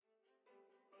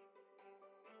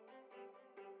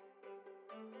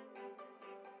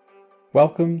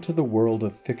Welcome to the world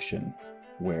of fiction,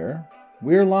 where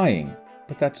we're lying,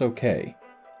 but that's okay.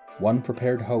 One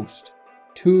prepared host,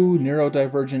 two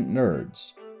neurodivergent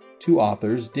nerds, two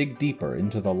authors dig deeper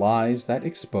into the lies that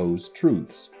expose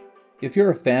truths. If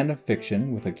you're a fan of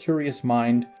fiction with a curious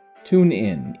mind, tune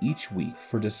in each week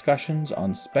for discussions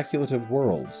on speculative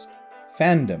worlds,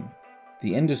 fandom,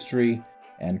 the industry,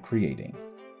 and creating.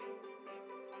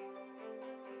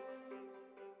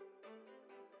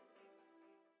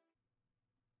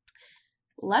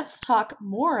 Let's talk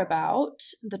more about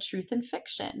the truth in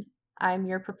fiction. I'm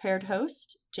your prepared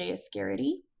host, J.S.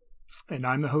 Garrity. And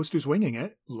I'm the host who's winging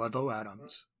it, Ludlow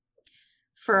Adams.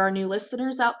 For our new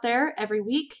listeners out there, every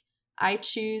week I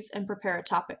choose and prepare a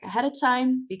topic ahead of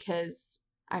time because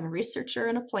I'm a researcher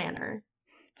and a planner.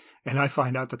 And I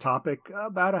find out the topic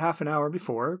about a half an hour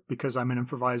before because I'm an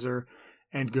improviser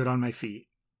and good on my feet.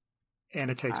 And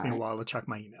it takes me a while to check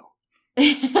my email.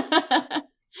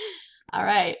 All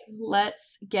right,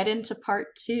 let's get into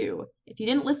part 2. If you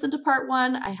didn't listen to part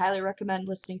 1, I highly recommend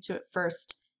listening to it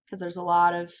first because there's a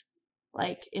lot of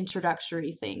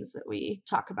introductory things that we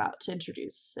talk about to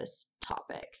introduce this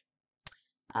topic.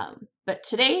 But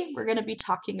today we're going to be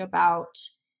talking about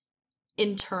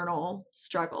internal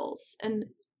struggles. And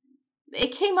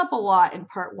it came up a lot in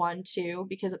part 1 too,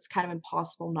 because it's kind of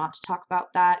impossible not to talk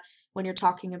about that when you're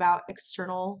talking about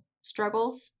external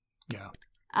struggles. Yeah.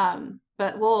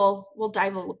 But we'll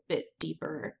dive a little bit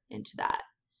deeper into that.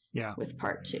 Yeah. With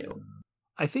part 2.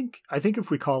 I think if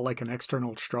we call an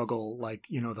external struggle,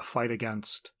 the fight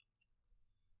against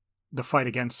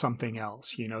something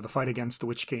else, the fight against the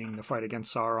Witch King, the fight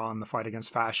against Sauron, the fight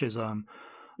against fascism,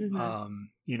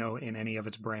 in any of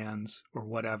its brands or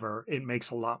whatever, it makes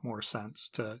a lot more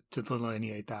sense to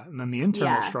delineate that. And then the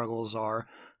internal struggles are,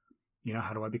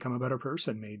 how do I become a better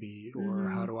person maybe, or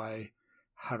how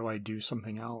do I do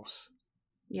something else?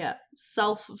 Yeah.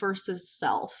 Self versus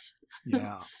self.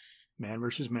 Yeah. Man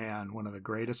versus man, one of the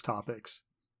greatest topics.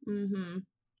 Mm-hmm.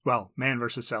 Well, man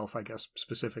versus self, I guess,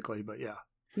 specifically, but yeah.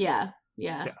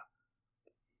 Yeah.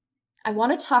 I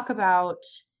want to talk about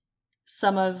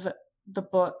some of the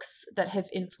books that have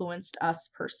influenced us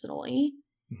personally,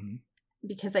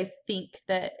 because I think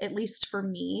that, at least for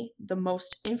me, the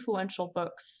most influential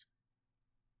books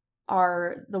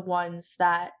are the ones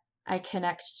that I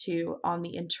connect to on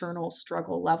the internal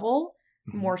struggle level,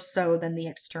 more so than the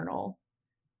external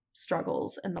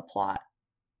struggles in the plot.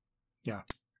 Yeah.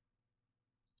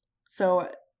 So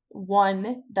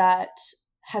one that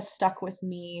has stuck with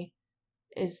me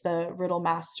is the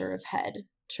Riddlemaster of Head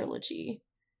trilogy.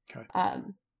 Okay.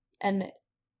 And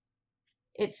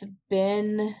it's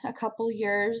been a couple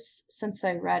years since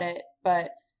I read it, but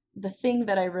the thing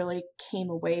that I really came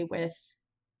away with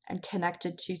and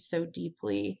connected to so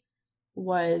deeply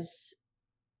was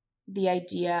the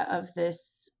idea of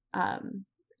this,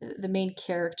 the main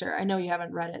character. I know you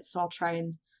haven't read it, so I'll try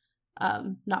and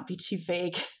not be too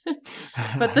vague.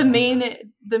 But the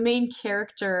main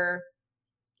character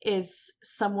is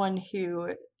someone who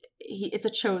it's a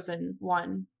chosen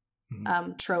one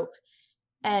trope,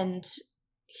 and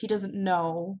he doesn't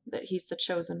know that he's the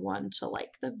chosen one till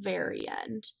the very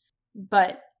end.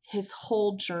 But his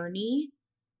whole journey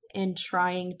in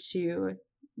trying to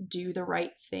do the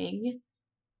right thing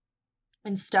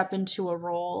and step into a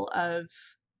role of,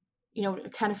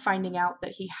 kind of finding out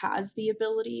that he has the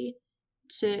ability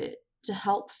to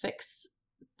help fix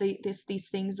these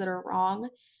things that are wrong.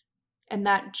 And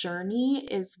that journey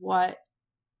is what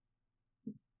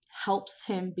helps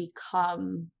him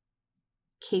become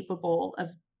capable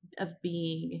of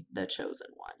being the chosen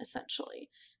one, essentially.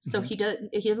 So he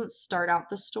doesn't start out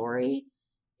the story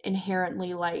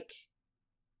inherently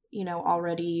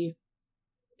already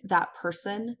that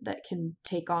person that can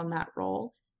take on that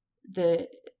role. The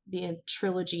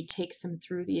trilogy takes him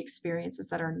through the experiences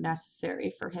that are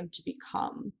necessary for him to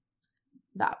become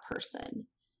that person.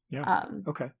 Yeah.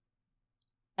 Okay.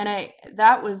 And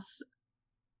that was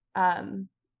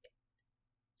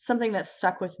something that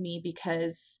stuck with me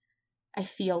because I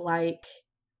feel like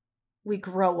we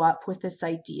grow up with this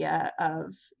idea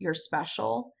of you're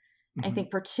special. I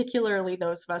think particularly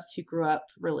those of us who grew up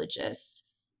religious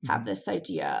have this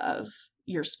idea of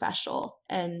you're special,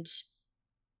 and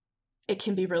it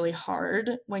can be really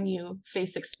hard when you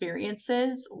face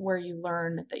experiences where you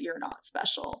learn that you're not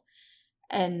special.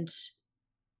 And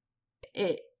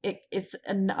it is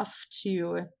enough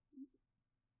to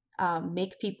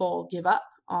make people give up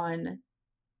on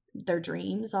their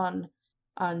dreams, on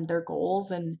their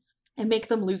goals, and make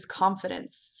them lose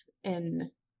confidence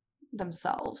in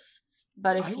themselves.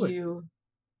 But if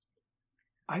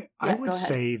I would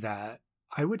say that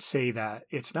I would say that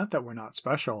it's not that we're not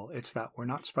special, it's that we're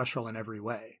not special in every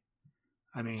way.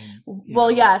 I mean,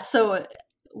 yeah, so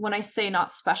when I say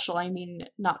not special, I mean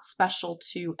not special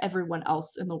to everyone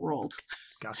else in the world.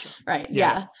 Gotcha. Right.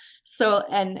 Yeah. So,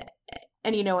 and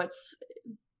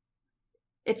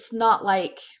it's not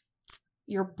like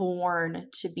you're born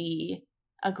to be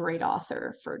a great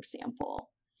author, for example.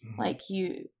 Mm-hmm. Like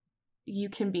you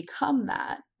can become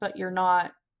that, but you're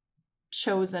not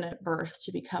chosen at birth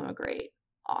to become a great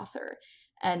author.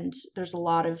 And there's a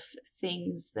lot of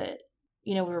things that,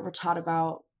 we were taught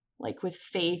about, like with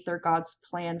faith or God's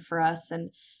plan for us. And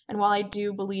while I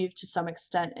do believe to some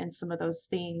extent in some of those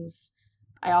things,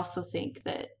 I also think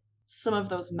that some of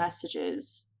those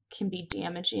messages can be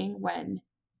damaging when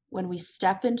we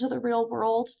step into the real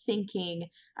world thinking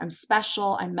I'm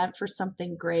special, I'm meant for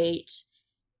something great,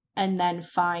 and then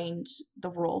find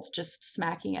the world just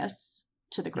smacking us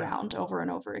to the ground over and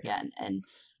over again. And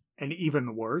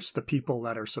even worse, the people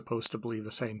that are supposed to believe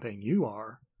the same thing you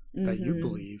are, that you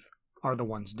believe, are the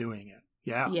ones doing it.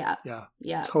 Yeah.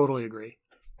 Totally agree.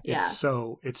 It's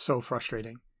so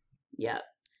frustrating. Yeah.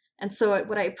 And so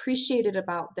what I appreciated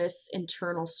about this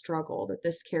internal struggle that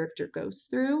this character goes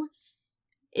through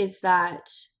is that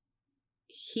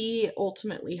he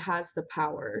ultimately has the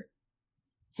power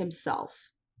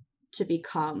himself to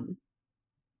become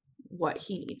what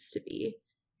he needs to be.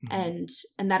 Mm-hmm.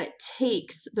 And that it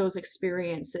takes those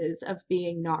experiences of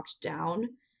being knocked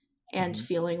down and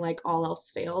feeling like all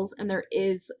else fails. And there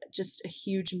is just a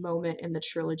huge moment in the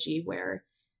trilogy where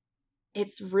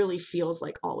it really feels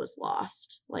like all is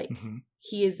lost. Like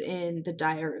he is in the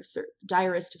direst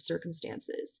of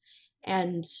circumstances.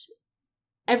 And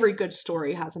every good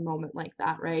story has a moment like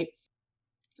that, right?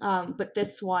 But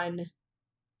this one,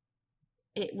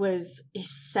 it was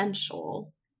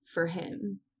essential for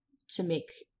him to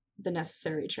make the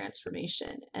necessary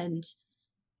transformation. And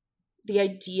the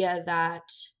idea that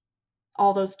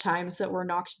all those times that we're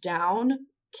knocked down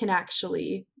can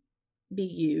actually be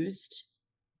used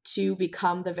to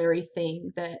become the very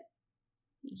thing that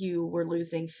you were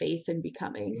losing faith in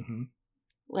becoming. Mm-hmm.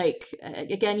 Like,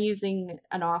 again, using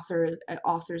an authors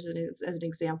as an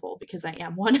example, because I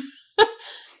am one.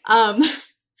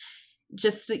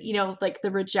 Just, like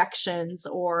the rejections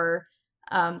or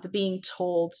the being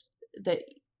told that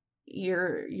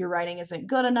your writing isn't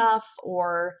good enough,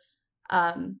 or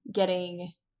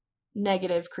getting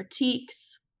negative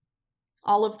critiques.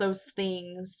 All of those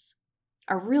things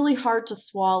are really hard to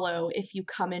swallow if you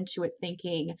come into it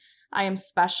thinking, I am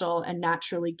special and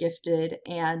naturally gifted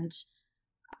and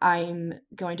I'm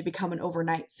going to become an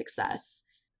overnight success.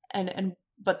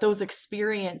 But those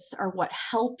experiences are what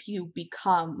help you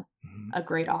become a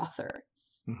great author.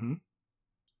 Mm-hmm.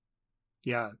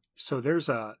 Yeah. So there's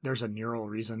a neural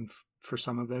reason for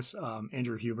some of this.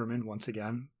 Andrew Huberman, once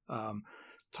again,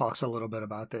 talks a little bit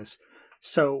about this.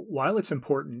 So while it's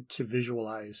important to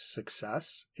visualize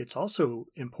success, it's also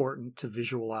important to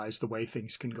visualize the way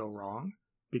things can go wrong,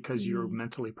 because you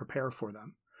mentally prepare for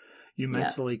them. You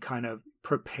mentally kind of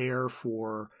prepare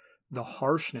for the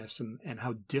harshness and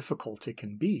how difficult it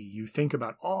can be. You think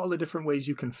about all the different ways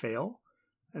you can fail,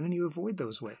 and then you avoid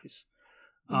those ways.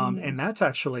 And that's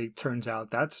actually, turns out,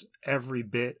 that's every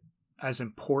bit as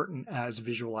important as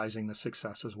visualizing the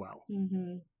success as well.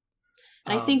 Mm-hmm.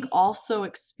 And I think also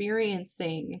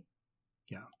experiencing,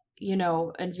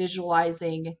 and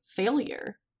visualizing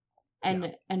failure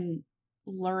and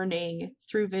learning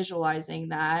through visualizing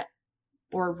that,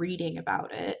 or reading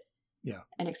about it,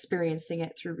 and experiencing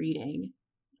it through reading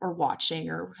or watching,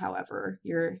 or however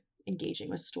you're engaging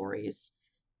with stories,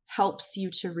 helps you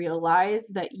to realize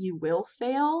that you will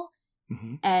fail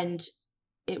and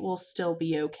it will still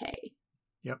be okay.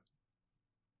 Yep.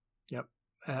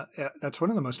 That's one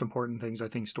of the most important things I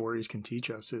think stories can teach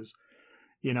us is,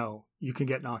 you can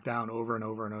get knocked down over and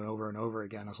over and over and over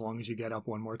again, as long as you get up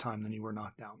one more time than you were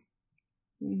knocked down.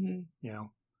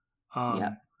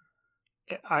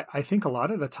 I think a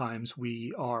lot of the times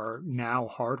we are now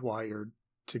hardwired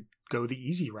to go the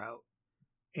easy route.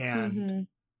 And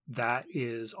that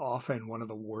is often one of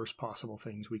the worst possible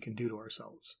things we can do to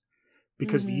ourselves.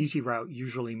 Because the easy route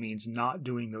usually means not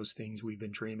doing those things we've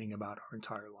been dreaming about our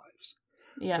entire lives.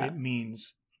 Yeah. It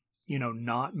means,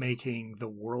 not making the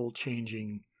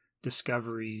world-changing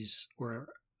discoveries or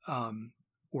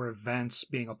events,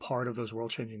 being a part of those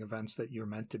world-changing events that you're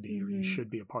meant to be or you should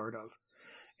be a part of.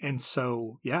 And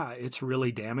so, it's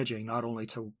really damaging, not only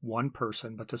to one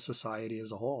person, but to society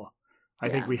as a whole. I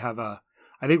think we have a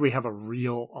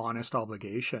real honest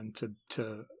obligation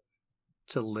to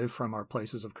live from our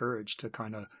places of courage, to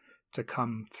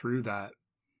come through that,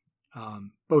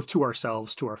 both to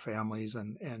ourselves, to our families,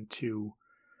 and to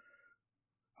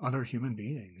other human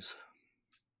beings.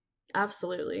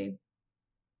 Absolutely.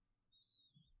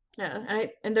 Yeah,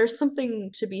 and there's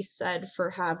something to be said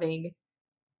for having,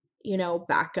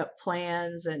 backup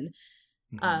plans and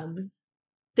um,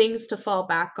 things to fall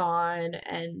back on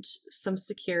and some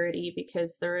security,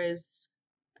 because there is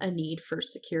a need for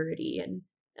security,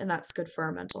 and that's good for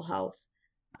our mental health.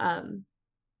 Um,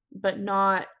 but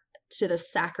not to the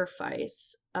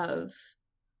sacrifice of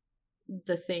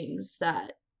the things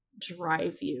that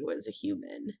drive you as a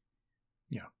human.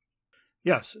 Yeah.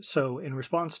 Yes. So, in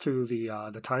response to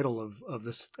the title of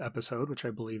this episode, which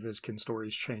I believe is "Can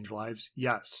Stories Change Lives?"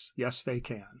 Yes, they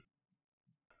can.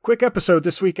 Quick episode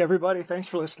this week, everybody. Thanks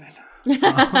for listening.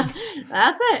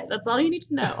 That's it. That's all you need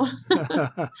to know.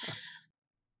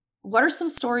 What are some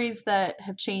stories that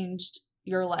have changed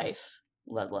your life,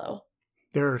 Ludlow?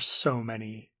 There are so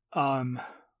many. So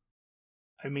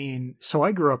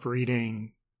I grew up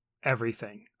reading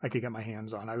everything I could get my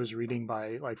hands on. I was reading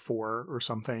by like 4 or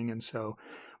something, and so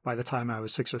by the time I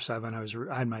was 6 or 7,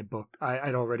 I had my book.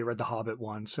 I'd already read The Hobbit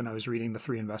once, and I was reading The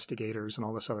Three Investigators and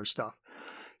all this other stuff.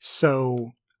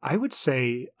 So I would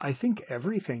say I think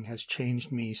everything has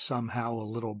changed me somehow a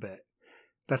little bit.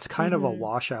 That's kind of a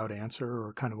washout answer,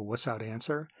 or kind of a wuss out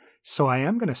answer. So I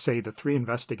am going to say The Three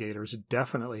Investigators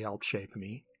definitely helped shape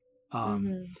me.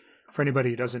 For anybody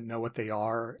who doesn't know what they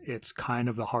are, it's kind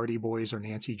of the Hardy Boys or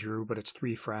Nancy Drew, but it's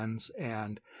 3 friends,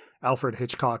 and Alfred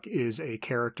Hitchcock is a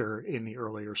character in the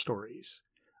earlier stories.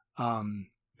 And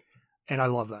I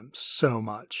love them so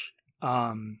much.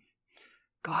 The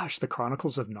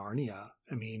Chronicles of Narnia,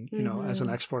 I mean, as an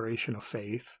exploration of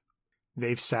faith,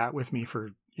 they've sat with me for,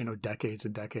 decades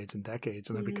and decades and decades,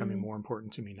 and they're becoming more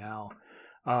important to me now.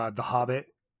 The Hobbit,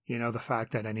 the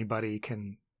fact that anybody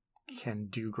can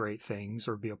do great things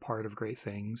or be a part of great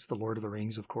things. The Lord of the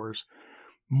Rings, of course.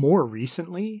 More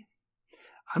recently,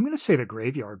 I'm going to say the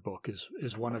Graveyard Book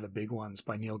is one of the big ones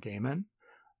by Neil Gaiman.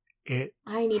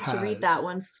 I need to read that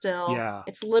one still. Yeah.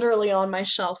 It's literally on my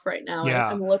shelf right now. Yeah.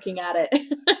 I'm looking at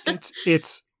it.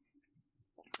 It's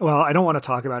well, I don't want to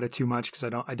talk about it too much because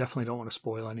I definitely don't want to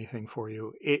spoil anything for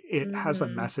you. It has a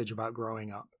message about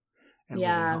growing up and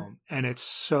leaving home. And it's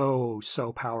so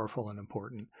powerful and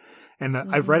important. And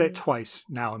I've read it twice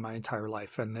now in my entire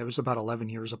life, and it was about 11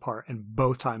 years apart. And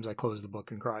both times I closed the book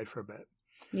and cried for a bit.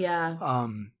 Yeah.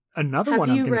 Another one.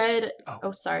 Have you read?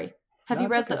 Sorry. Have you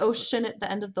read The Ocean at the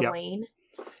End of the Lane?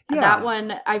 Yeah. That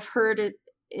one, I've heard it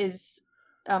is,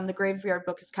 the Graveyard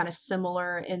Book is kind of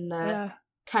similar in the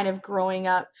kind of growing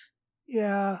up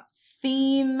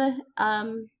theme,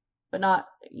 but not,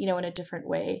 in a different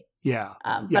way. Yeah.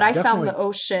 But I found The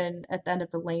Ocean at the End of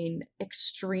the Lane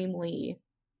extremely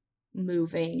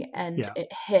moving, and it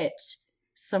hit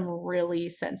some really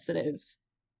sensitive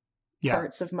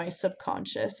parts of my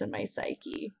subconscious and my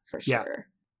psyche, for sure.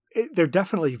 They're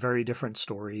definitely very different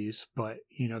stories, but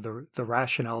the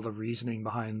rationale, the reasoning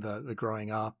behind the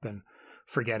growing up and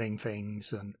forgetting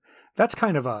things, and that's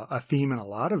kind of a theme in a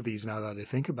lot of these now that I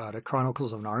think about it.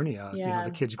 Chronicles of Narnia,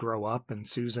 the kids grow up and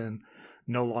Susan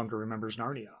no longer remembers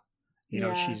Narnia.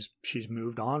 She's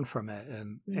moved on from it,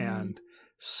 and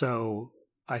so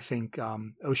I think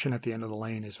Ocean at the End of the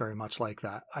Lane is very much like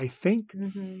that. I think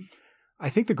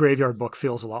the Graveyard Book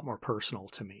feels a lot more personal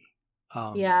to me.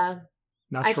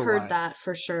 I've heard that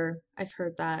for sure. I've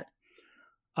heard that.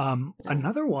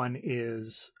 Another one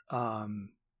is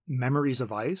Memories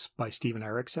of Ice by Steven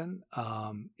Erikson.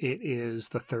 It is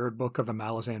the 3rd book of the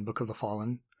Malazan Book of the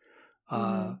Fallen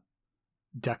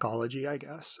decology, I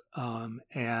guess.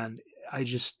 And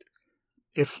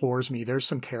it floors me. There's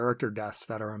some character deaths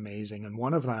that are amazing. And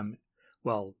one of them,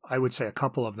 well, I would say a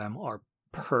couple of them are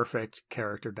perfect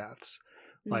character deaths.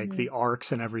 Like the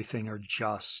arcs and everything are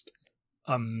just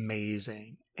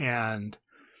amazing. And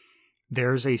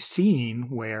there's a scene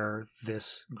where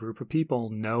this group of people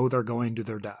know they're going to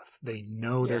their death. They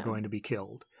know they're going to be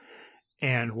killed.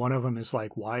 And one of them is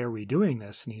like, why are we doing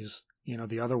this? And he's,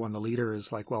 the other one, the leader,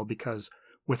 is like, well, because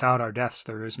without our deaths,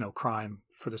 there is no crime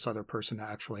for this other person to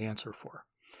actually answer for.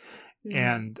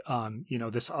 And,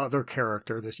 this other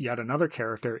character, this yet another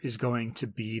character, is going to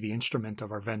be the instrument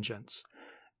of our vengeance.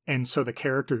 And so the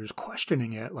character who's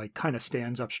questioning it, like, kind of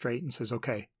stands up straight and says,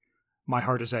 okay, my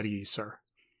heart is at ease, sir.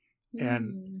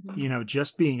 And,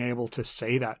 just being able to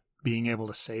say that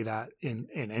in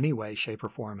any way, shape, or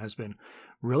form has been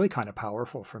really kind of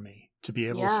powerful for me, to be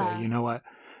able to say, you know what,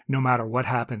 no matter what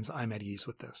happens, I'm at ease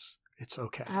with this. It's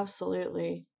okay.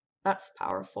 Absolutely. That's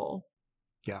powerful.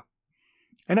 Yeah.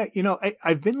 And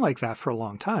I've been like that for a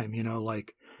long time,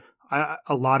 like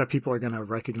a lot of people are going to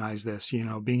recognize this,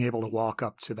 being able to walk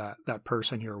up to that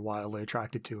person you're wildly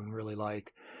attracted to and really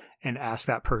like, and ask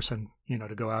that person,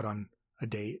 to go out on a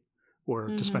date or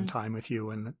to spend time with you.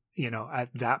 And, at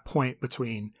that point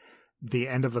between the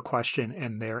end of the question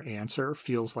and their answer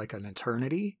feels like an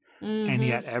eternity. And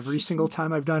yet every single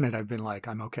time I've done it, I've been like,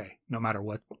 I'm okay. No matter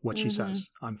what she says,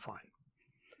 I'm fine.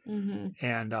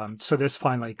 And so this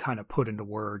finally kind of put into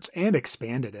words and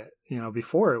expanded it.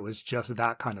 Before it was just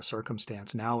that kind of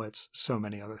circumstance. Now it's so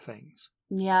many other things.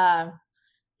 Yeah.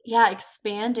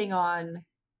 Expanding on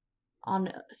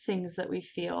things that we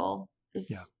feel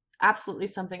is absolutely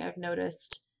something I've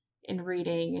noticed in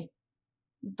reading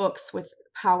books with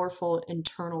powerful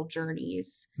internal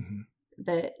journeys.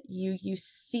 That you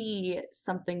see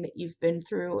something that you've been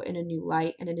through in a new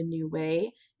light and in a new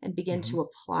way, and begin to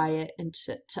apply it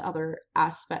into other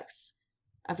aspects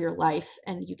of your life,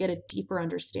 and you get a deeper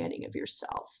understanding of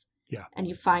yourself. And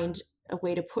you find a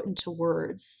way to put into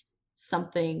words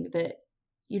something that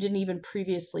you didn't even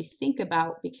previously think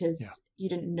about because you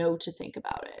didn't know to think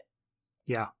about it.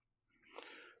 Yeah,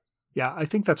 I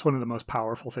think that's one of the most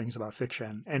powerful things about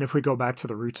fiction. And if we go back to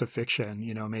the roots of fiction,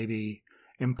 maybe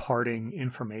imparting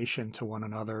information to one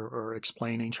another or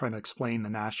trying to explain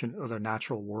the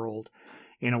natural world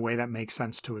in a way that makes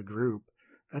sense to a group,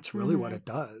 that's really what it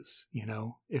does.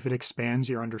 If it expands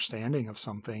your understanding of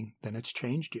something, then it's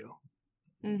changed you.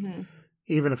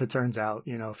 Even if it turns out,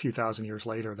 a few thousand years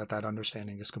later that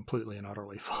understanding is completely and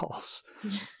utterly false.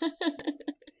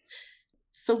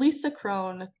 So Lisa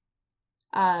Kron,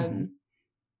 I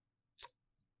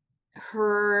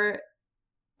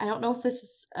don't know if this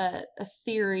is a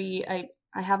theory. I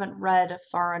haven't read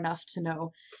far enough to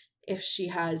know if she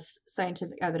has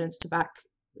scientific evidence to back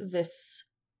this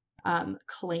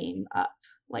claim up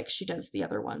like she does the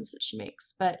other ones that she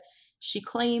makes. But she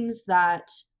claims that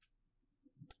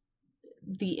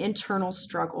the internal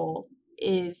struggle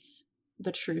is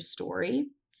the true story.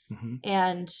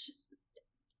 And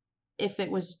if it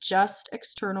was just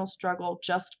external struggle,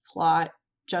 just plot,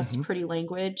 just pretty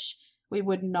language, it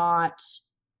would not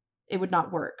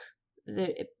work.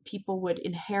 People would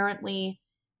inherently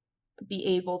be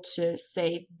able to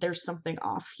say there's something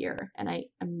off here, and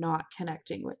I'm not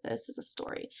connecting with this as a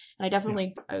story. And I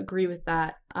definitely agree with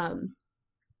that.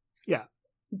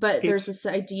 But there's this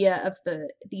idea of the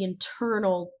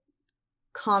internal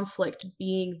conflict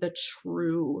being the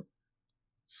true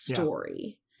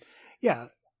story.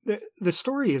 The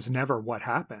story is never what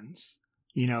happens.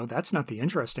 That's not the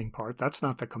interesting part. That's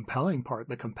not the compelling part.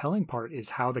 The compelling part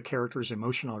is how the characters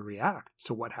emotionally react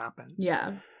to what happens.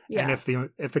 Yeah. And if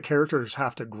the characters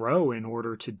have to grow in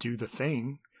order to do the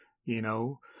thing,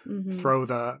 throw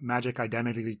the magic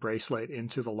identity bracelet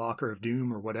into the locker of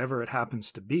doom or whatever it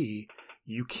happens to be,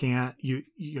 you can't,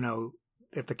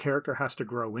 if the character has to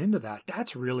grow into that,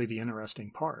 that's really the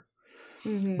interesting part.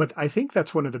 But I think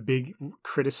that's one of the big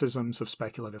criticisms of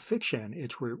speculative fiction.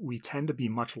 It's where we tend to be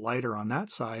much lighter on that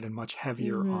side and much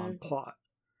heavier on plot.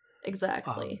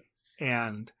 Exactly.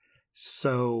 And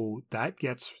so that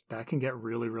can get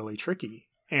really, really tricky.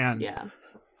 And,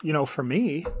 for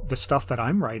me, the stuff that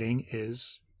I'm writing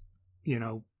is,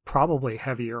 probably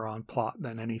heavier on plot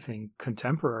than anything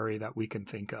contemporary that we can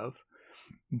think of.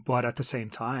 But at the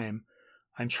same time,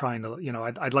 I'm trying to,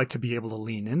 I'd like to be able to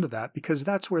lean into that because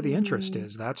that's where the interest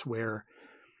is. That's where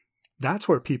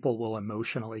people will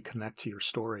emotionally connect to your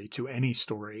story, to any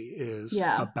story, is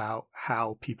about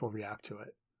how people react to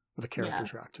it, or the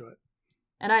characters react to it.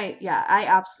 And I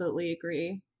absolutely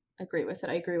agree with it.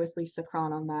 I agree with Lisa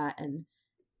Kron on that. And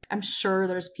I'm sure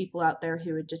there's people out there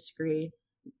who would disagree,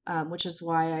 which is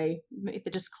why I made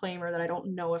the disclaimer that I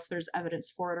don't know if there's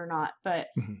evidence for it or not. But,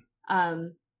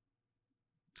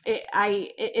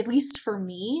 at least for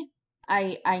me,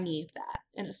 I need that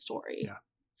in a story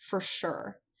for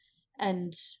sure.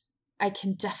 And I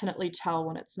can definitely tell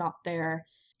when it's not there.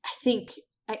 I think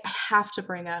I have to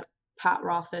bring up Pat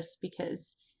Rothfuss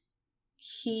because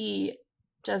he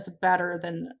does better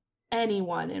than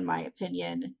anyone, in my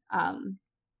opinion,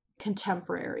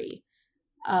 contemporary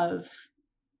of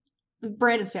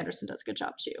Brandon Sanderson does a good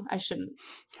job too. I shouldn't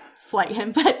slight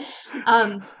him, but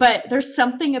there's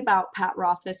something about Pat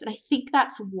Rothfuss, and I think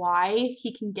that's why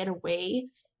he can get away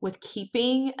with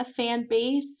keeping a fan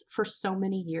base for so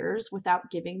many years without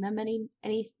giving them any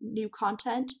new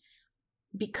content,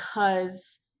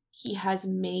 because he has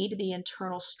made the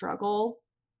internal struggle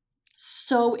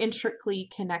so intricately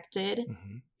connected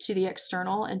to the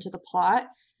external and to the plot,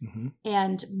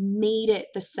 and made it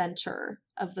the center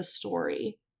of the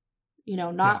story.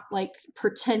 Not like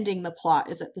pretending the plot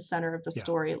is at the center of the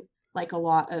story, like a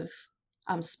lot of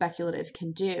speculative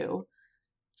can do,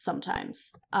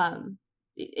 sometimes.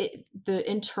 The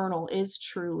internal is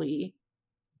truly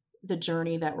the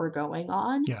journey that we're going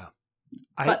on. Yeah.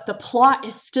 But the plot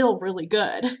is still really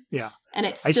good. Yeah. And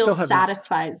it still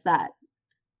satisfies that.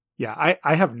 Yeah.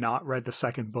 I have not read the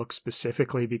second book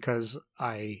specifically because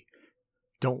I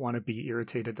don't want to be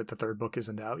irritated that the third book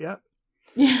isn't out yet.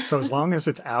 Yeah. So as long as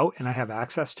it's out and I have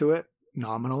access to it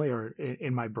nominally or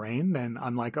in my brain, then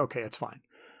I'm like, okay, it's fine.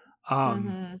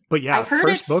 But yeah, I've heard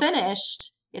it's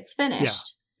finished. It's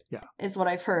finished. Yeah. Is what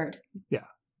I've heard. Yeah.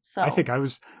 So I think I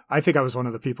was one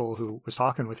of the people who was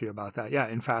talking with you about that. Yeah.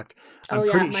 In fact, I'm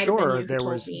pretty sure there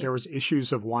was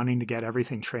issues of wanting to get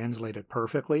everything translated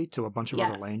perfectly to a bunch of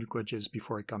other languages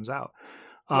before it comes out.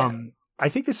 I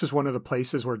think this is one of the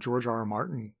places where George R. R.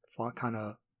 Martin kind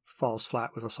of falls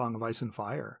flat with A Song of Ice and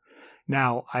Fire.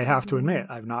 Now, I have to admit,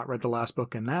 I've not read the last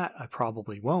book in that. I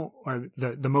probably won't. Or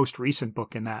the most recent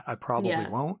book in that, I probably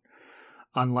won't.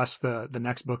 Unless the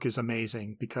next book is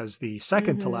amazing, because the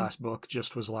second to last book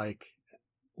just was like,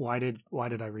 why did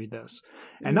I read this?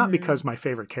 And not because my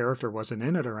favorite character wasn't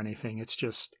in it or anything.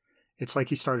 It's like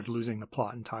he started losing the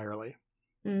plot entirely.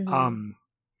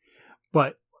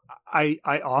 But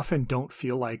I often don't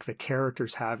feel like the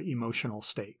characters have emotional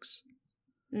stakes.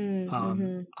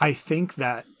 I think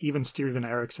that even Steven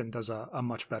Erikson does a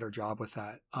much better job with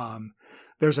that.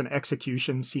 There's an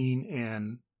execution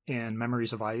scene in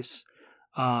Memories of Ice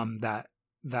that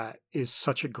is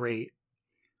such a great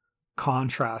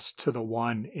contrast to the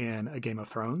one in A Game of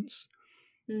Thrones,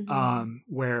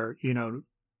 where,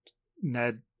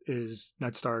 Ned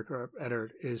Stark or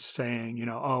Eddard is saying,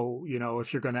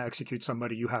 if you're going to execute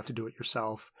somebody, you have to do it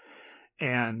yourself.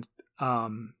 And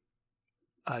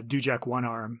Dujek One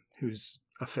Arm, who's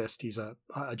a fist, he's a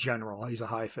general, he's a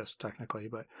high fist technically,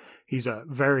 but he's a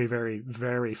very, very,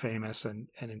 very famous and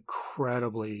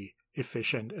incredibly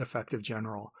efficient, effective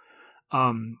general,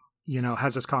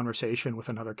 has this conversation with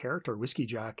another character, Whiskey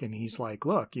Jack, and he's like,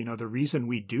 look, the reason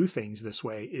we do things this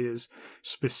way is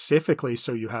specifically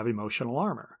so you have emotional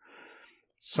armor.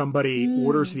 Somebody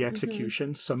orders the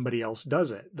execution, somebody else does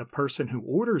it. The person who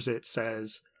orders it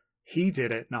says, he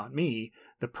did it, not me.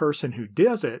 The person who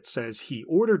does it says, he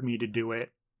ordered me to do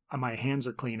it. My hands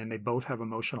are clean, and they both have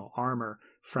emotional armor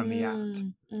from the act.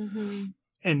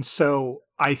 And so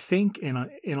I think in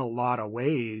a lot of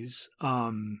ways,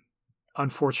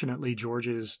 unfortunately,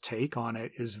 George's take on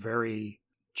it is very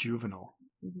juvenile.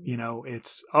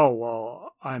 It's,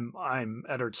 I'm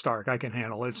Eddard Stark, I can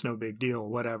handle it, it's no big deal,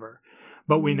 whatever.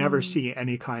 But we never see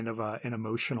any kind of an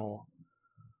emotional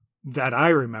that I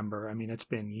remember. I mean, it's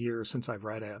been years since I've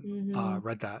read it,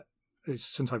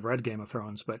 since I've read Game of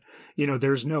Thrones, but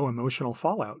there's no emotional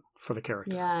fallout for the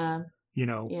character.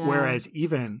 Whereas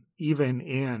even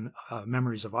in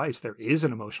Memories of Ice, there is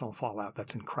an emotional fallout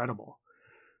that's incredible.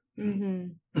 Excuse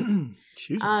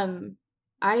me.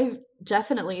 I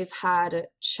definitely have had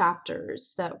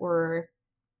chapters that were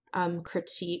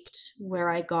critiqued where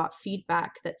I got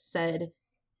feedback that said,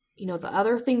 the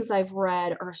other things I've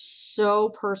read are so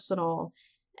personal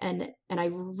and I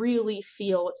really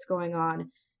feel what's going on,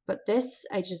 but this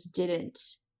I just didn't.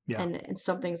 And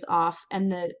something's off.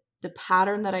 And the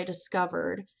pattern that I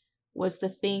discovered was the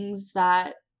things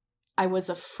that I was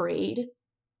afraid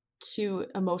to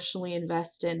emotionally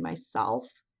invest in myself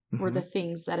were the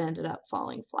things that ended up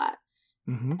falling flat.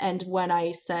 And when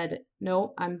I said,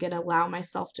 no, I'm going to allow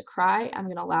myself to cry, I'm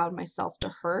going to allow myself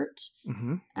to hurt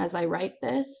as I write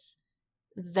this,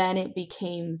 then it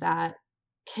became that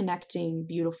connecting,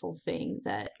 beautiful thing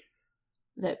that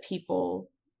people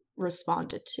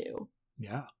responded to.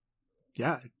 Yeah,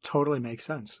 it totally makes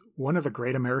sense. One of the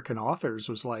great American authors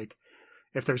was like,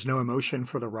 if there's no emotion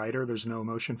for the writer, there's no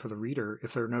emotion for the reader.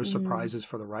 If there are no surprises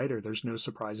for the writer, there's no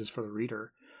surprises for the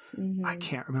reader. I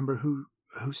can't remember who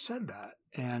said that.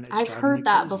 And I've heard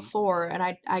that before, and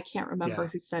I can't remember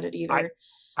who said it either.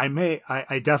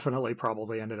 I definitely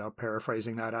probably ended up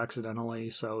paraphrasing that accidentally.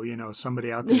 So,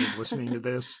 somebody out there who's listening to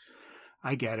this,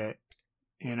 I get it.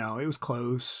 It was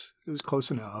close. It was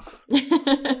close enough.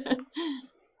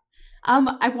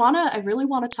 I really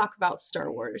want to talk about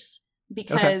Star Wars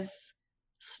because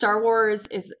Star Wars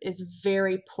is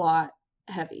very plot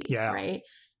heavy, right?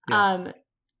 Yeah.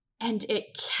 And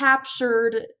it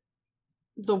captured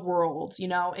the world,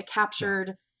 it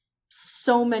captured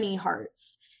so many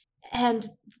hearts. And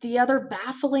the other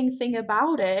baffling thing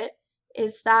about it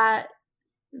is that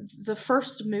the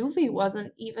first movie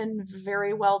wasn't even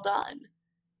very well done.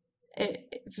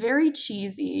 Very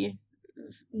cheesy,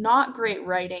 not great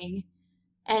writing,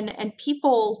 and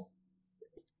people,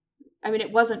 I mean,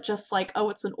 it wasn't just like, oh,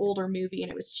 it's an older movie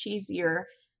and it was cheesier.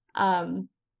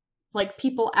 Like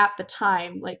people at the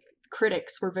time, like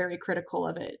critics were very critical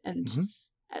of it. And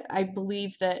Mm-hmm. I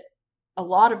believe that a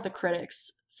lot of the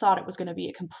critics thought it was going to be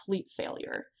a complete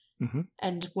failure Mm-hmm.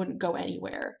 and wouldn't go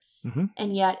anywhere. Mm-hmm.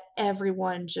 And yet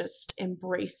everyone just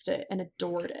embraced it and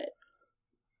adored it.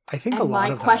 I think a And lot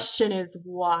my of question is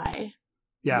why?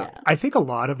 Yeah, I think a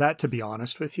lot of that, to be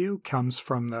honest with you, comes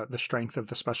from the strength of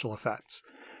the special effects.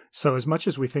 So as much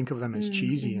as we think of them as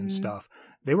cheesy and stuff,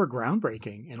 they were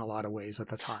groundbreaking in a lot of ways at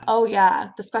the time. Oh yeah,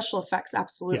 the special effects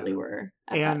absolutely were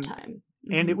at that time.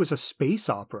 And it was a space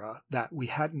opera that we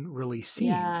hadn't really seen.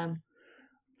 Yeah.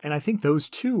 And I think those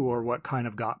two are what kind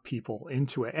of got people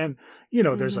into it. And, you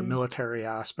know, there's a military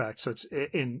aspect. So it's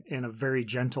in a very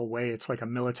gentle way, it's like a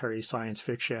military science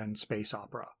fiction space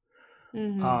opera.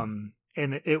 And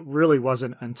it really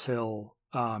wasn't until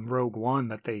Rogue One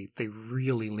that they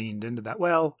really leaned into that.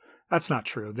 Well, that's not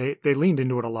true. They leaned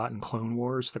into it a lot in Clone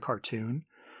Wars, the cartoon.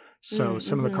 So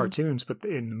some of the cartoons, but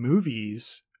in the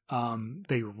movies,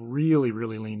 they really,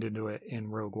 really leaned into it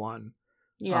in Rogue One.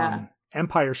 Yeah.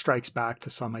 Empire Strikes Back to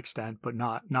some extent, but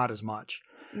not as much.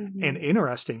 And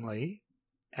interestingly,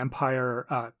 Rogue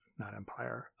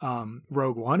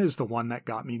One is the one that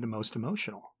got me the most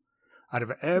emotional out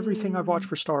of everything I've watched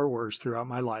for Star Wars throughout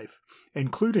my life,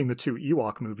 including the 2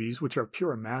 Ewok movies, which are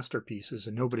pure masterpieces,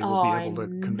 and nobody will be able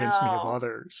to convince me of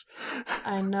others.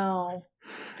 I know.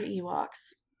 The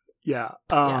Ewoks. Yeah.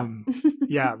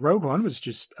 Yeah, Rogue One was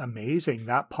just amazing.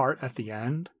 That part at the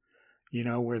end, you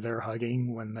know, where they're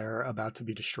hugging when they're about to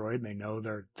be destroyed and they know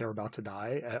they're about to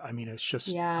die. I mean, it's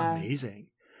just amazing.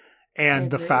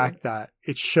 And the fact that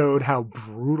it showed how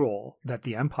brutal that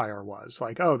the Empire was.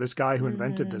 Like, oh, this guy who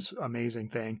invented this amazing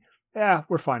thing, yeah,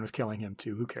 we're fine with killing him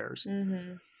too. Who cares?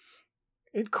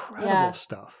 Incredible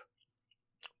stuff.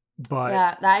 But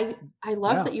yeah, I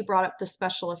love that you brought up the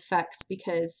special effects,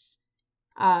 because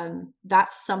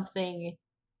that's something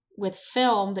with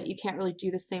film that you can't really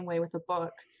do the same way with a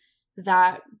book,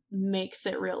 that makes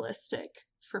it realistic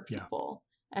for people,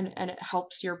 and it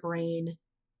helps your brain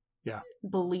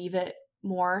believe it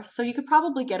more. So you could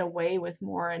probably get away with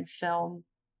more in film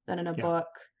than in a book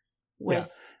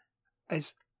with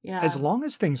as long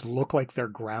as things look like they're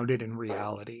grounded in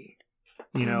reality.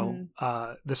 You know,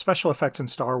 the special effects in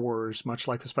Star Wars, much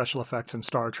like the special effects in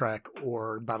Star Trek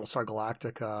or Battlestar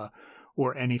Galactica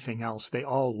or anything else, they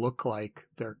all look like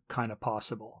they're kind of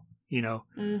possible. You know,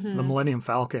 the Millennium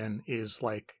Falcon is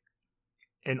like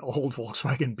an old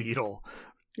Volkswagen Beetle,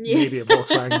 maybe a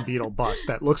Volkswagen Beetle bus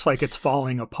that looks like it's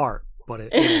falling apart, but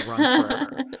it'll run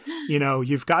forever. You know,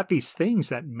 you've got these things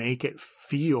that make it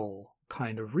feel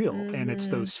kind of real, and it's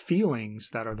those feelings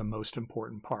that are the most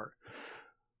important part.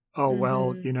 Oh,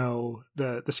 well, you know,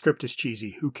 the script is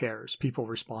cheesy. Who cares? People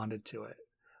responded to it.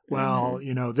 Well,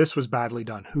 you know, this was badly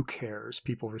done. Who cares?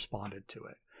 People responded to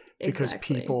it because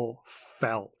people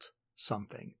felt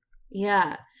something.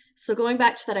 Yeah. So going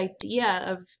back to that idea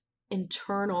of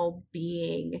internal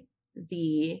being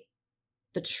the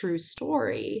true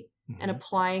story and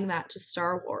applying that to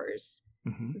Star Wars,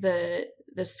 the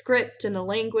script and the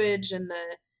language and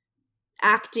the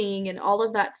acting and all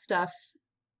of that stuff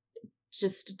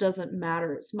just doesn't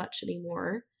matter as much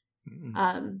anymore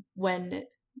when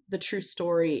the true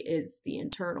story is the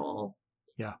internal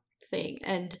thing.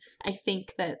 And I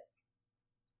think that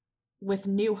with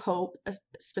New Hope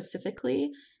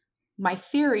specifically, my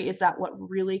theory is that what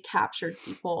really captured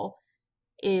people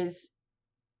is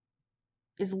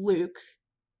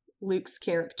Luke's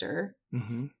character.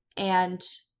 And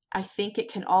I think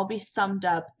it can all be summed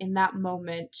up in that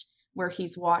moment where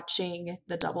he's watching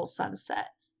the double sunset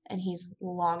and he's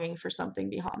longing for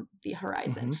something beyond the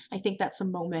horizon. I think that's a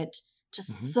moment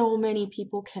just so many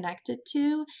people connected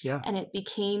to. And it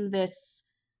became this,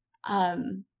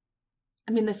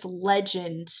 this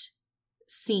legend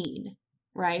scene,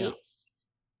 right?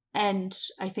 And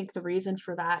I think the reason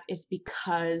for that is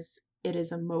because it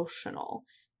is emotional,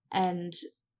 and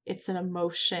it's an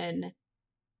emotion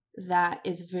that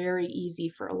is very easy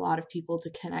for a lot of people to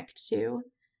connect to,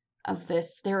 of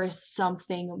this, there is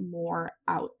something more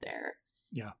out there.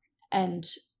 And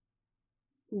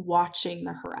watching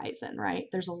the horizon, right?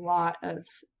 There's a lot of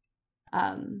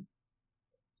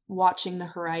watching the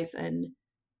horizon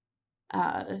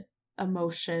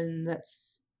emotion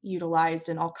that's utilized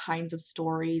in all kinds of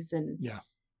stories, and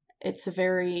it's a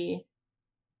very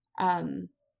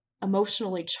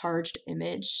emotionally charged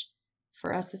image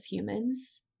for us as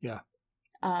humans.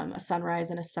 A sunrise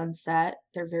and a sunset,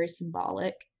 they're very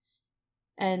symbolic.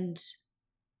 And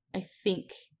I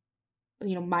think,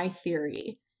 you know, my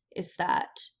theory is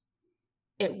that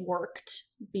it worked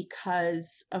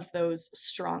because of those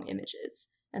strong images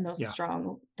and those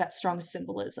strong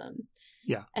symbolism.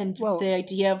 Yeah. And Well, the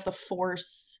idea of the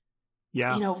Force,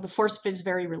 yeah. the Force is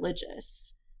very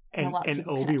religious. And a lot of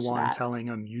people connect to Obi-Wan that. telling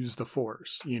him use the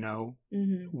Force,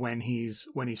 when he's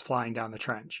flying down the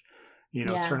trench,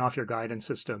 turn off your guidance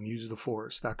system, use the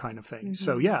Force, that kind of thing.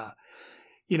 So yeah,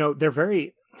 they're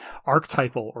very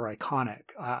archetypal or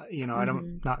iconic.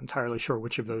 I'm not entirely sure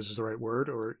which of those is the right word,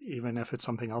 or even if it's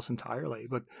something else entirely,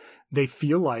 but they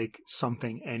feel like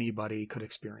something anybody could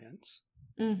experience.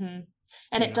 And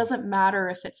it doesn't matter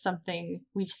if it's something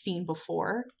we've seen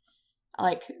before.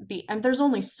 Like and there's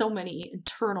only so many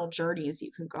internal journeys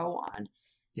you can go on.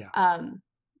 Yeah.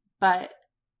 But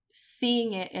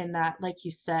seeing it in that, like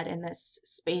you said, in this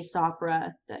space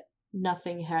opera that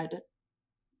nothing had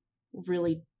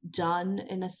really done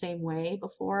in the same way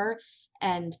before,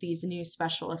 and these new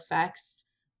special effects,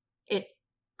 it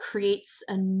creates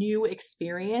a new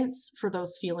experience for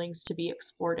those feelings to be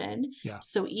explored in. Yeah.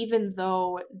 So even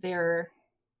though they're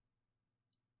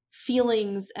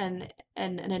feelings and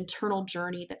an internal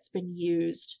journey that's been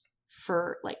used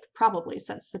for like probably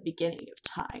since the beginning of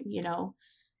time,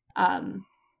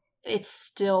 it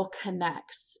still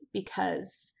connects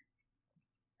because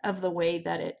of the way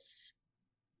that it's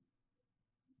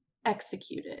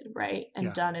executed, right?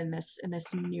 And done in this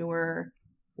newer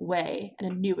way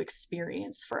and a new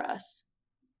experience for us.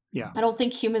 Yeah. I don't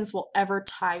think humans will ever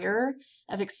tire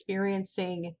of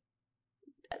experiencing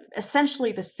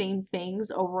essentially the same things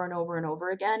over and over and over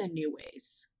again in new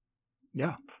ways.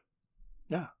 Yeah.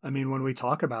 Yeah. I mean, when we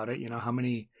talk about it, how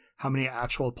many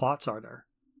actual plots are there?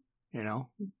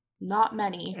 Not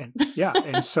many. And yeah.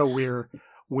 And so we're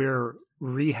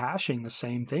rehashing the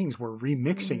same things. We're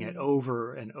remixing it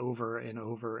over and over and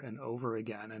over and over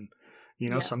again. And,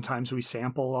 sometimes we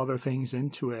sample other things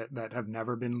into it that have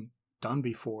never been done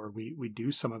before. We do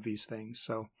some of these things.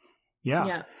 So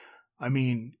yeah. I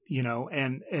mean,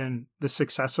 and the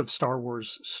success of Star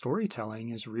Wars storytelling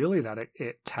is really that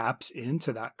it taps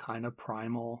into that kind of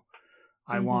primal,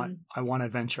 I want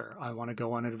adventure. I want to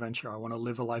go on an adventure. I want to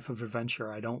live a life of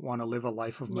adventure. I don't want to live a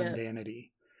life of mundanity.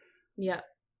 Yeah.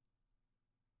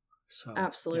 So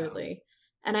absolutely. Yeah.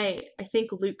 And I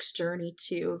think Luke's journey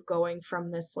too, going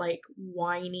from this like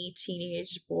whiny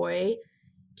teenage boy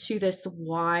to this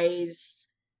wise,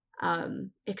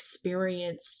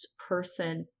 experienced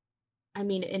person. I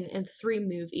mean, in 3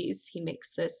 movies, he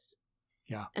makes this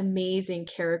amazing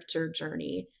character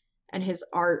journey, and his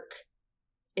arc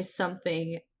is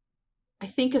something I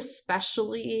think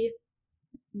especially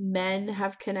men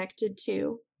have connected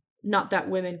to. Not that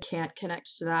women can't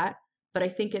connect to that, but I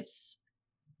think it's,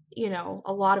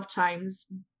 a lot of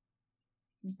times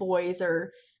boys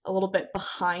are a little bit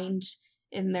behind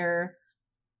in their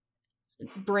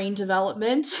brain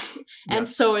development. And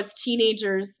so as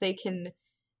teenagers, they can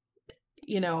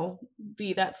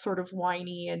be that sort of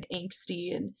whiny and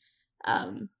angsty and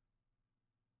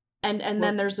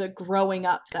then there's a growing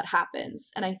up that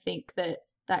happens, and I think that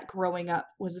growing up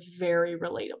was very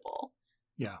relatable.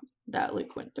 Yeah, that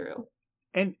Luke went through.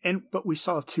 But we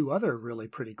saw 2 other really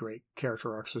pretty great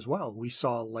character arcs as well. We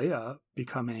saw Leia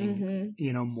becoming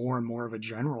more and more of a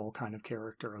general kind of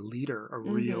character, a leader, a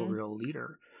real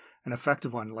leader, an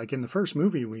effective one. Like in the first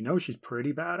movie, we know she's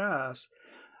pretty badass.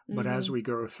 But as we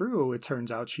go through, it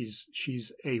turns out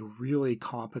she's a really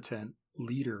competent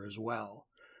leader as well.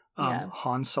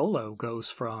 Han Solo goes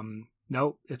from,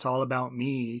 nope, it's all about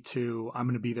me, to I'm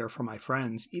going to be there for my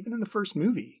friends, even in the first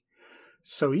movie.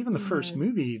 So even the first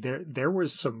movie, there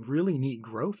was some really neat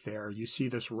growth there. You see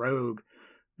this rogue,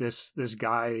 this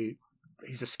guy,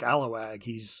 he's a scalawag.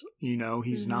 He's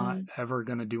not ever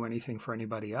going to do anything for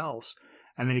anybody else.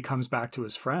 And then he comes back to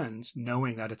his friends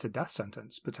knowing that it's a death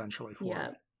sentence potentially for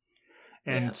him.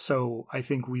 And so I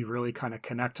think we really kind of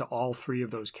connect to all 3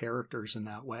 of those characters in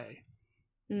that way.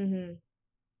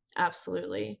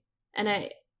 Absolutely. And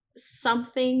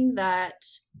something that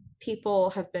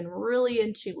people have been really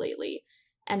into lately,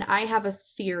 and I have a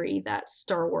theory that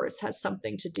Star Wars has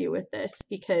something to do with this,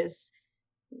 because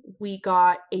we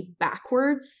got a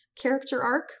backwards character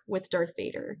arc with Darth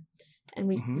Vader, and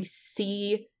we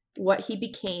see what he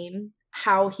became,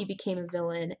 how he became a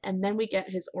villain, and then we get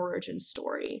his origin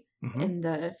story in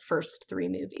the first 3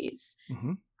 movies.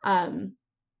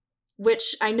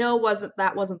 Which I know wasn't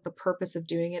the purpose of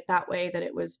doing it that way, that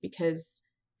it was because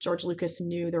George Lucas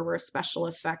knew there were special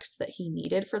effects that he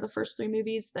needed for the first 3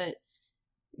 movies that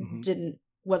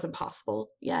wasn't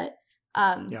possible yet.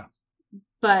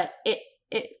 But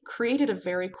it created a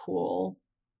very cool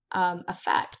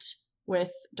effect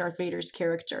with Darth Vader's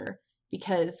character,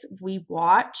 because we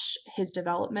watch his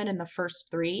development in the first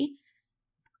 3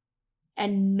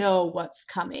 and know what's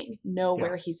coming, know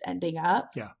where he's ending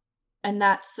up. And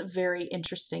that's a very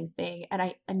interesting thing.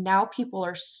 And now people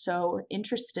are so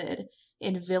interested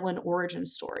in villain origin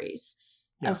stories,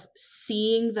 Yeah. of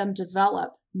seeing them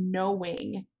develop,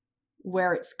 knowing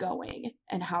where it's going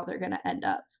and how they're going to end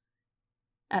up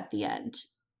at the end.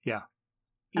 Yeah.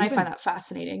 And I find that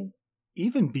fascinating.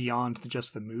 Even beyond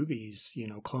just the movies,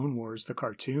 Clone Wars, the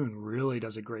cartoon, really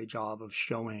does a great job of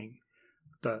showing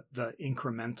the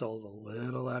incremental, the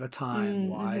little at a time,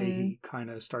 why he kind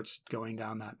of starts going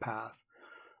down that path.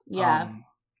 Yeah.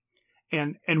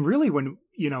 And really, when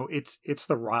it's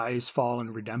the rise, fall,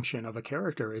 and redemption of a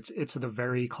character. It's the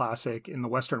very classic, in the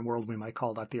Western world we might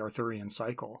call that the Arthurian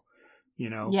cycle.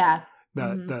 Yeah.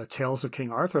 The Tales of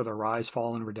King Arthur, the rise,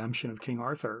 fall, and redemption of King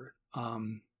Arthur,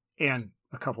 and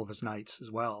a couple of his knights as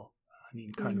well. I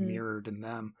mean, kind of mirrored in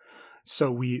them.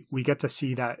 So we get to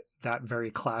see that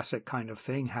very classic kind of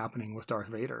thing happening with Darth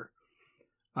Vader.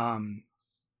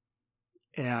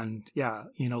 And yeah,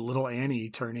 little Annie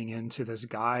turning into this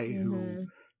guy who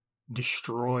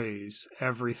destroys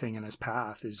everything in his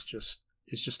path is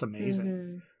just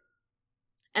amazing.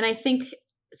 And I think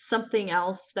something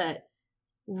else that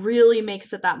really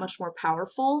makes it that much more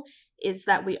powerful is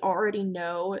that we already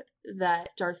know that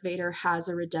Darth Vader has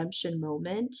a redemption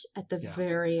moment at the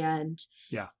very end.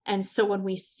 Yeah. And so when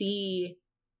we see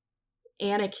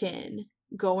Anakin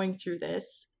going through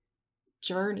this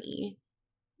journey,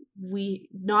 we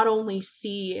not only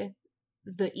see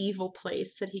the evil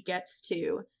place that he gets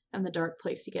to and the dark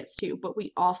place he gets to, but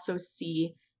we also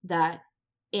see that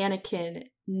Anakin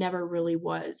never really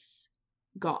was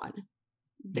gone.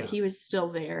 That he was still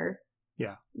there.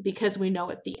 Yeah. Because we know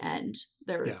at the end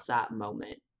there is that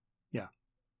moment. Yeah.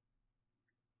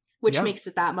 Which makes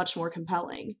it that much more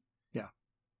compelling. Yeah.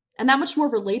 And that much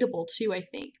more relatable too, I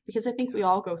think. Because I think we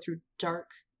all go through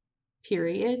dark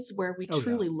periods where we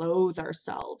truly loathe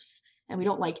ourselves and we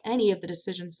don't like any of the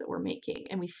decisions that we're making,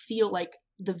 and we feel like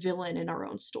the villain in our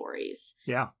own stories.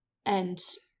 Yeah. And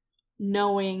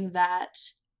knowing that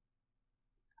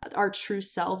our true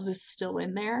selves is still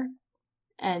in there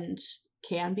and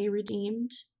can be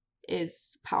redeemed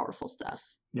is powerful stuff.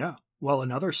 Yeah. Well,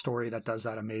 another story that does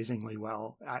that amazingly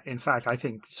well, in fact, I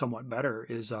think somewhat better,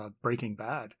 is Breaking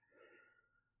Bad.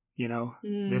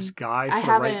 This guy for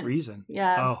the right reason.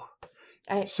 Yeah.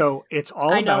 So it's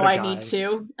all I know about a guy. I need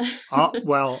to.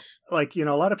 Well, a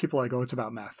lot of people it's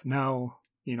about meth. No,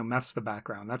 meth's the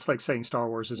background. That's like saying Star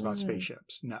Wars is about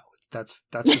spaceships. No, that's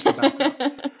just the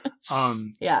background.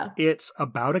 It's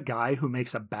about a guy who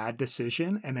makes a bad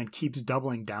decision and then keeps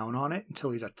doubling down on it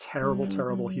until he's a terrible,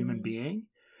 terrible human being.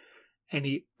 And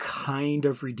he kind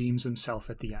of redeems himself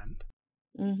at the end.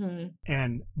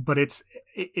 But it's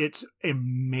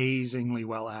amazingly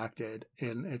well acted,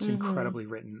 and it's incredibly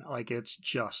written. It's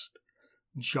just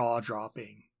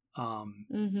jaw-dropping.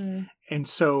 And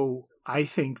so I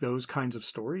think those kinds of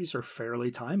stories are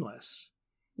fairly timeless.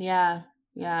 Yeah.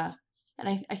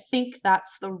 And I think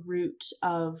that's the root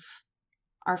of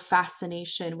our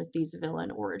fascination with these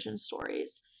villain origin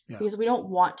stories. Yeah. Because we don't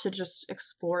want to just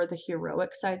explore the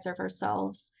heroic sides of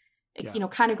ourselves. Yeah.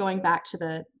 Kind of going back to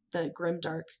the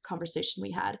grimdark conversation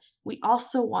we had, we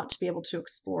also want to be able to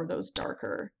explore those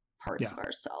darker parts of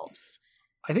ourselves.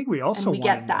 I think we also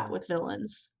get that with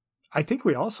villains. I think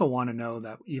we also want to know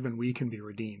that even we can be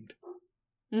redeemed.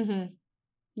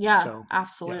 Yeah, so,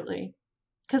 absolutely.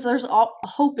 Because there's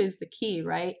hope is the key,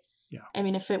 right? Yeah. I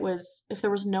mean, if there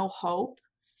was no hope,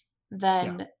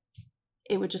 then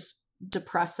it would just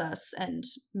depress us and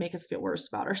make us feel worse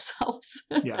about ourselves.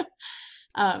 Yeah.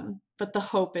 But the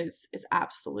hope is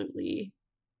absolutely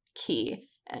key.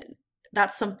 And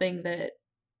that's something that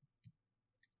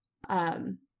I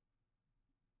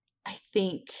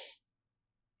think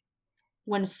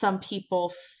when some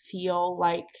people feel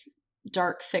like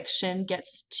dark fiction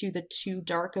gets to the too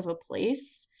dark of a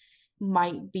place,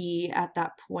 might be at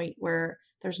that point where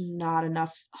there's not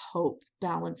enough hope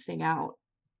balancing out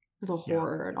the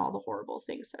horror and all the horrible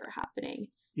things that are happening.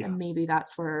 Yeah. And maybe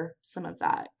that's where some of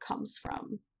that comes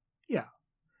from. Yeah.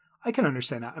 I can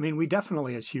understand that. I mean, we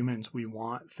definitely, as humans, we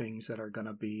want things that are going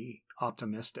to be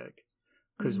optimistic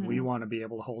because we want to be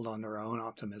able to hold on to our own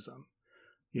optimism,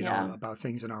 you know, about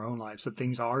things in our own lives, that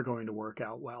things are going to work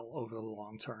out well over the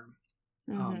long term.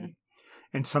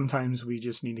 And sometimes we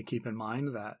just need to keep in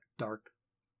mind that dark,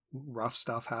 rough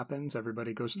stuff happens.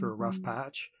 Everybody goes through a rough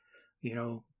patch, you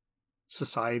know.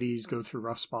 Societies go through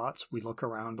rough spots. We look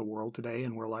around the world today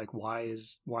and we're like, why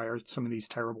are some of these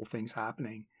terrible things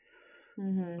happening?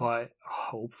 But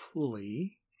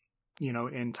hopefully, you know,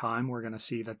 in time, we're going to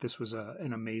see that this was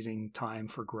an amazing time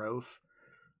for growth,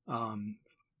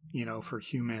 you know, for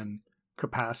human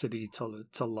capacity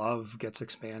to love gets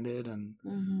expanded, and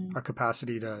Mm-hmm. our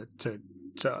capacity to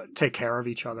take care of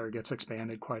each other gets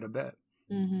expanded quite a bit.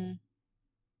 Mm-hmm.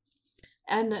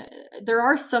 And there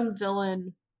are some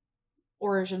villain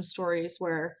origin stories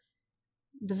where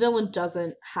the villain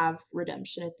doesn't have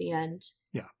redemption at the end.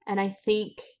 Yeah. And I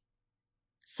think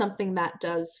something that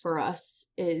does for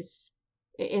us is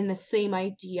in the same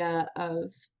idea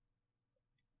of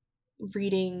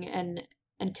reading and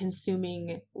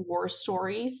consuming war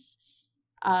stories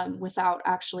without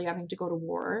actually having to go to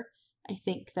war. I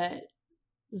think that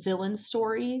villain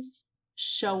stories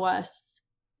show us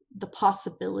the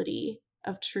possibility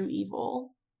of true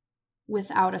evil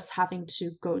without us having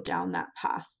to go down that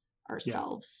path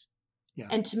ourselves. Yeah.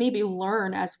 And to maybe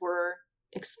learn as we're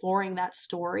exploring that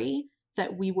story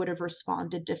that we would have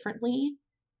responded differently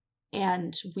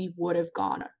and we would have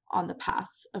gone on the path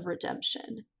of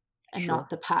redemption and Sure. not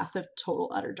the path of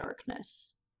total utter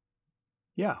darkness.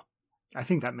 Yeah. I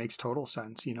think that makes total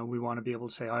sense. You know, we want to be able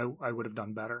to say, I would have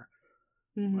done better.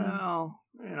 Mm-hmm. Well,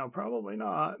 you know, probably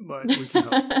not, but we can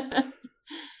hope.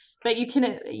 But you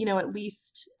can, you know, at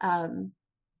least,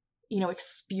 you know,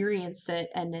 experience it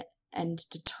and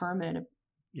determine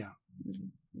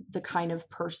the kind of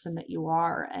person that you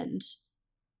are. And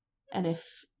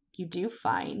if you do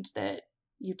find that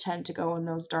you tend to go on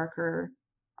those darker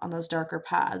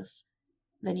paths,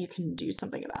 then you can do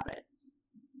something about it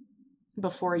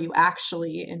before you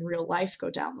actually in real life go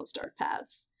down those dark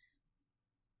paths.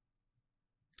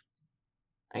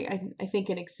 I think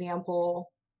an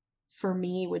example for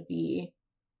me would be,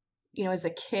 you know, as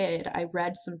a kid, I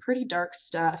read some pretty dark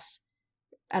stuff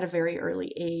at a very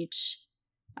early age.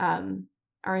 I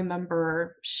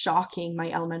remember shocking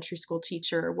my elementary school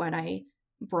teacher when I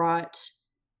brought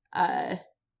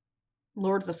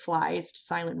Lord of the Flies to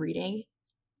silent reading,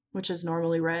 which is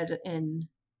normally read in,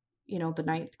 you know, the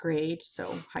 9th grade,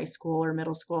 so high school or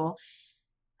middle school.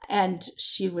 And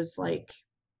she was like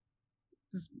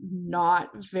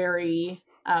not very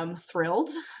thrilled.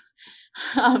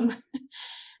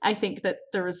 I think that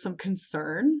there was some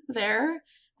concern there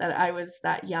that I was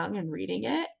that young and reading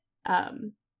it.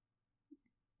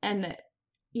 And,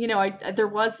 you know, there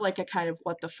was like a kind of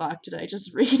what the fuck did I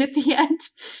just read at the end?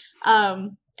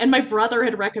 And my brother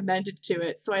had recommended to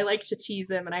it, so I like to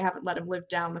tease him, and I haven't let him live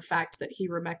down the fact that he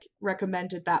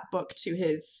recommended that book to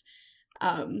his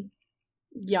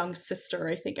young sister.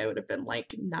 I think I would have been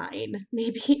like 9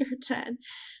 maybe or 10.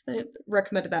 I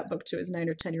recommended that book to his 9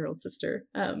 or 10-year-old sister.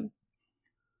 In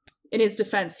his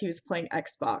defense, he was playing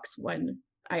Xbox when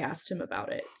I asked him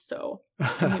about it, so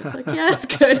he was like, yeah, it's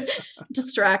good.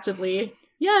 Distractedly,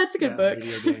 yeah, it's a good book.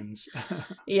 Video games.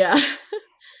 Yeah.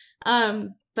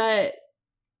 But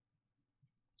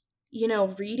you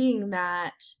know, reading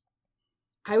that,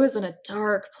 I was in a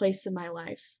dark place in my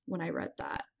life when I read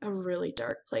that, a really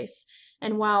dark place.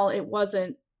 And while it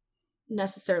wasn't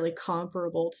necessarily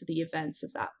comparable to the events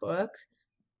of that book,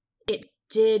 it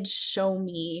did show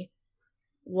me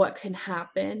what can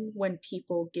happen when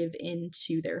people give in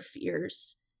to their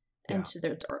fears and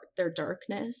to their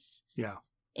darkness. Yeah.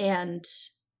 And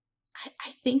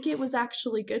I think it was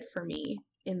actually good for me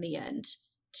in the end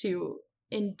to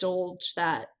indulge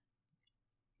that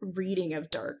reading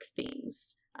of dark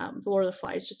things. The Lord of the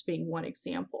Flies just being one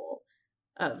example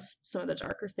of some of the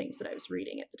darker things that I was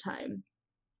reading at the time.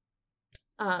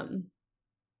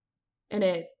 And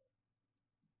it,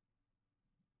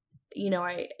 you know,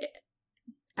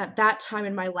 at that time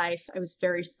in my life, I was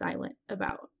very silent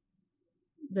about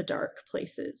the dark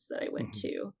places that I went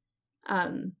to.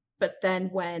 But then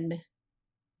when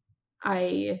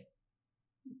I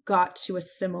got to a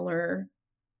similar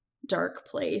dark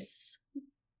place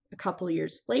a couple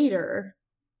years later,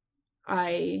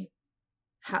 I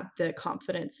had the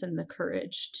confidence and the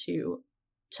courage to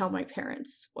tell my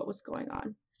parents what was going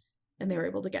on, and they were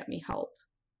able to get me help.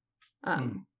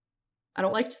 I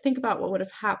don't like to think about what would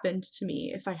have happened to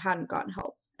me if I hadn't gotten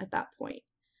help at that point.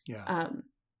 Yeah.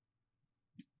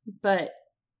 But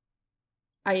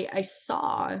I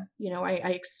saw, you know, I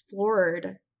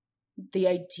explored the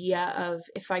idea of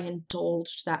if I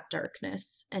indulged that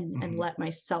darkness and let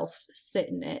myself sit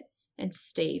in it and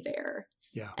stay there.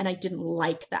 Yeah. And I didn't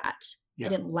like that. Yeah. I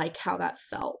didn't like how that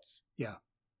felt. Yeah.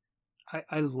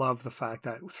 I love the fact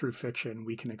that through fiction,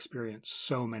 we can experience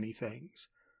so many things,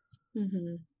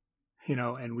 you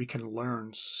know, and we can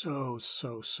learn so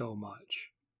much.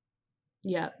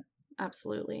 Yeah,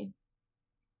 absolutely.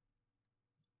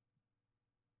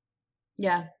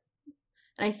 Yeah.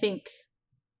 And I think,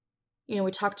 you know,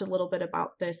 we talked a little bit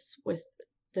about this with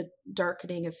the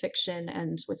darkening of fiction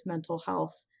and with mental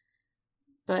health,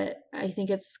 but I think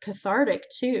it's cathartic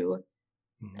too,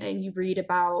 and you read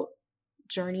about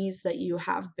journeys that you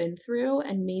have been through,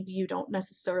 and maybe you don't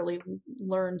necessarily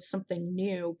learn something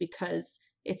new because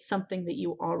it's something that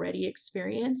you already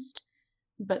experienced,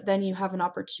 but then you have an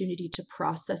opportunity to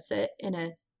process it in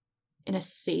a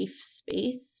safe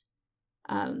space,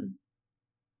 and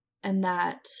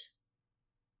that,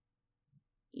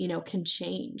 you know, can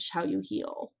change how you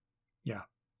heal. Yeah.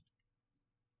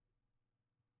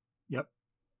 Yep.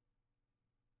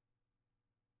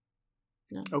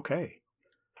 No. Okay.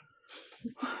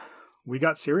 We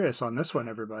got serious on this one,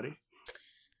 everybody.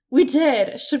 We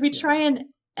did. Should we try and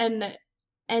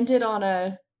end it on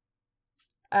a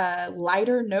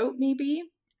lighter note, maybe?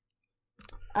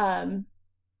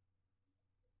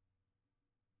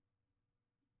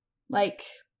 Like,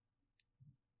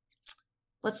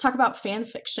 let's talk about fan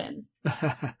fiction.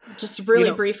 Just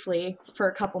really briefly for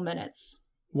a couple minutes.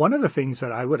 One of the things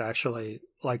that I would actually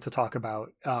like to talk about,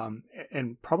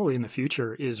 and probably in the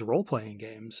future, is role-playing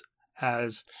games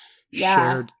as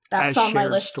shared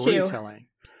storytelling.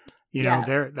 You know,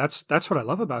 that's what I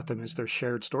love about them, is their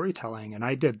shared storytelling. And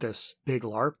I did this big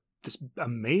LARP, this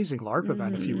amazing LARP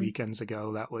event a few weekends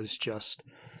ago that was just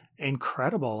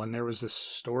incredible. And there was this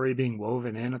story being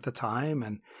woven in at the time.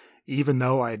 And even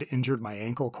though I'd injured my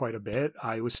ankle quite a bit,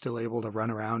 I was still able to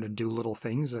run around and do little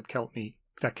things that kept me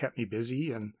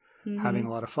busy and having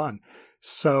a lot of fun.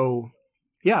 So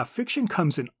yeah, fiction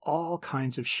comes in all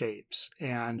kinds of shapes,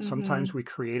 and sometimes we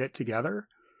create it together.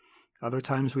 Other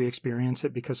times we experience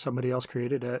it because somebody else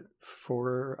created it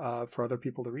for other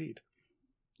people to read.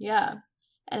 Yeah.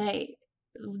 And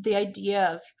the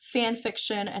idea of fan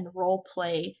fiction and role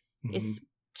play is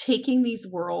taking these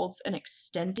worlds and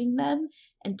extending them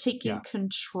and taking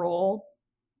control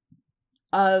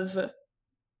of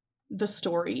the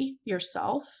story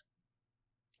yourself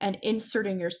and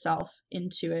inserting yourself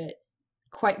into it,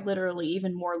 quite literally,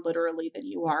 even more literally than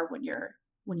you are when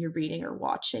you're reading or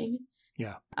watching.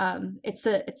 Yeah.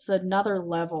 It's another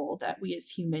level that we as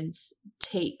humans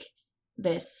take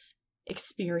this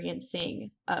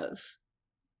experiencing of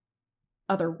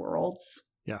other worlds.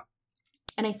 Yeah.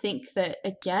 And I think that,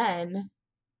 again,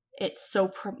 it's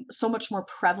so much more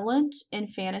prevalent in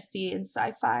fantasy and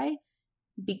sci-fi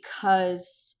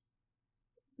because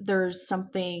there's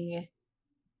something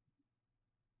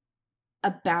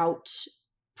about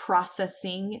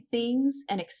processing things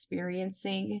and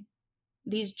experiencing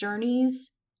these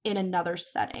journeys in another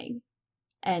setting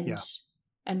and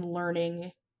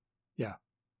learning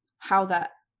how that,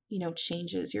 you know,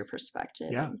 changes your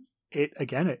perspective. Yeah.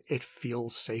 It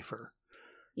feels safer.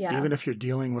 Yeah. Even if you're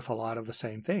dealing with a lot of the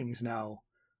same things. Now,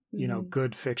 you know,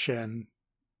 good fiction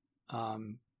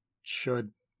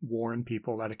should warn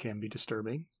people that it can be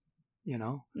disturbing, you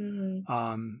know.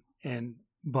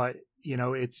 But you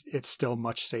know, it's still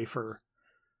much safer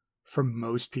for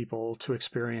most people to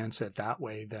experience it that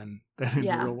way than in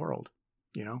the real world,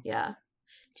 you know? Yeah.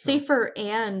 Safer,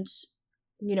 and,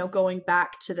 you know, going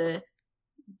back to the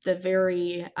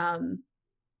very,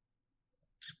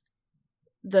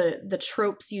 the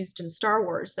tropes used in Star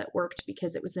Wars that worked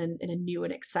because it was in a new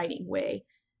and exciting way.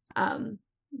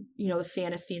 You know, the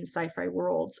fantasy and sci-fi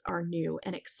worlds are new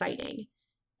and exciting.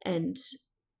 And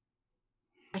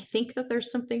I think that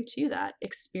there's something to that,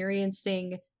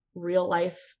 experiencing real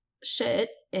life shit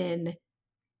in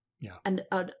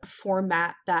a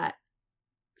format that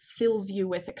fills you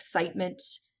with excitement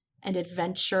and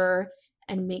adventure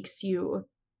and makes you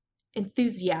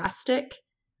enthusiastic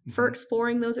for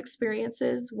exploring those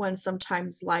experiences, when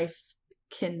sometimes life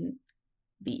can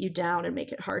beat you down and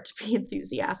make it hard to be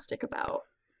enthusiastic about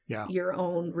your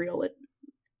own real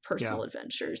personal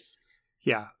adventures.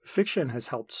 Yeah, fiction has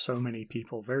helped so many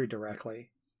people very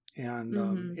directly,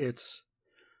 and it's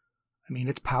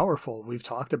powerful. We've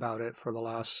talked about it for the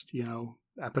last, you know,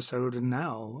 episode, and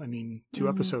now, I mean, 2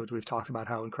 episodes, we've talked about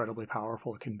how incredibly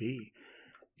powerful it can be.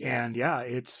 And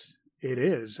it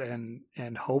is,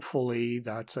 and hopefully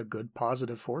that's a good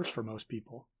positive force for most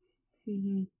people.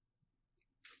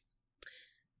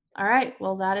 All right,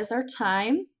 well, that is our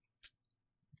time.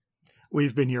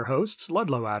 We've been your hosts,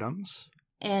 Ludlow Adams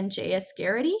and J.S.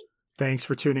 Garrity. Thanks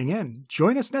for tuning in.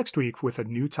 Join us next week with a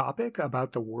new topic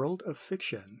about the world of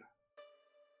fiction.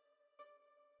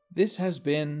 This has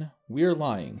been We're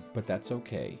Lying, But That's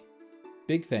Okay.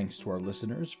 Big thanks to our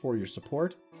listeners for your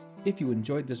support. If you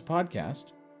enjoyed this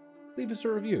podcast, leave us a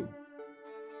review.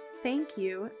 Thank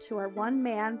you to our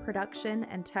one-man production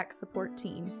and tech support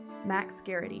team, Max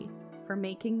Garrity, for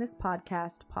making this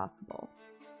podcast possible.